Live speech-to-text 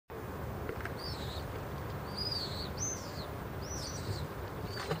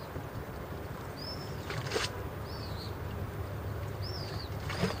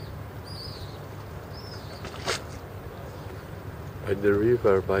By the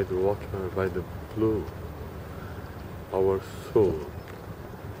river, by the water, by the blue, our soul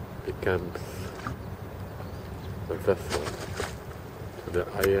becomes a vessel to the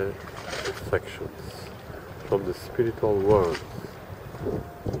higher perfections from the spiritual world.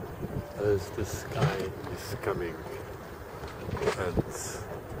 As the sky is coming and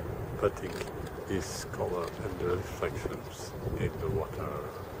putting its color and the reflections in the water,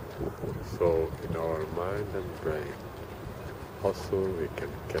 so in our mind and brain also we can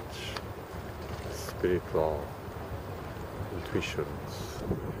catch spiritual intuitions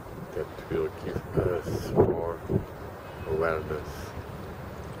that will give us more awareness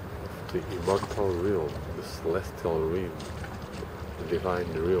of the immortal realm, the celestial realm, the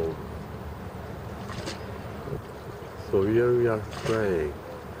divine realm. So here we are praying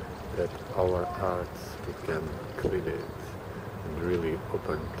that our hearts become clean and really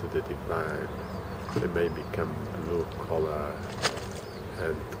open to the divine. They may become blue color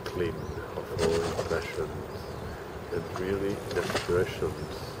and clean of all impressions and really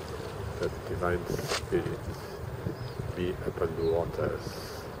inspirations that divine spirits be upon the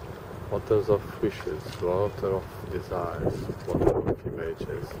waters of wishes, water of desires, water of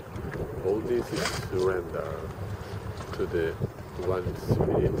images. All this is surrender to the one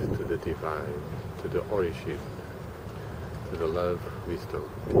spirit, to the divine, to the origin, to the love wisdom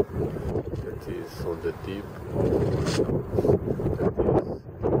that is on the deep of our souls, that is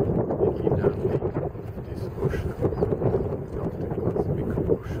the inner deep of this ocean, of the cosmic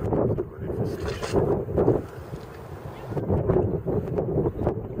ocean of the manifestation.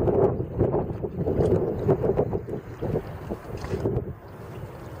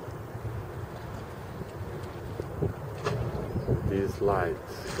 These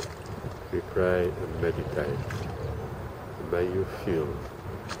lights, we pray and meditate. May you feel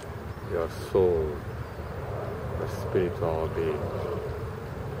your soul, your spiritual being,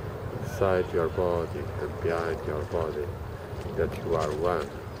 inside your body and behind your body, that you are one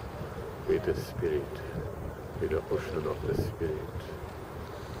with the Spirit, with the ocean of the Spirit.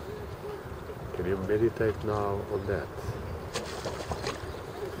 Can you meditate now on that?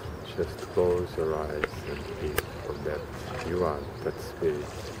 Just close your eyes and be on that. You are that Spirit.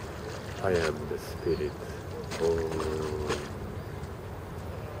 I am the Spirit. Oh.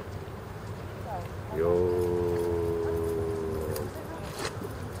 Yo,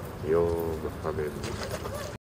 Amen.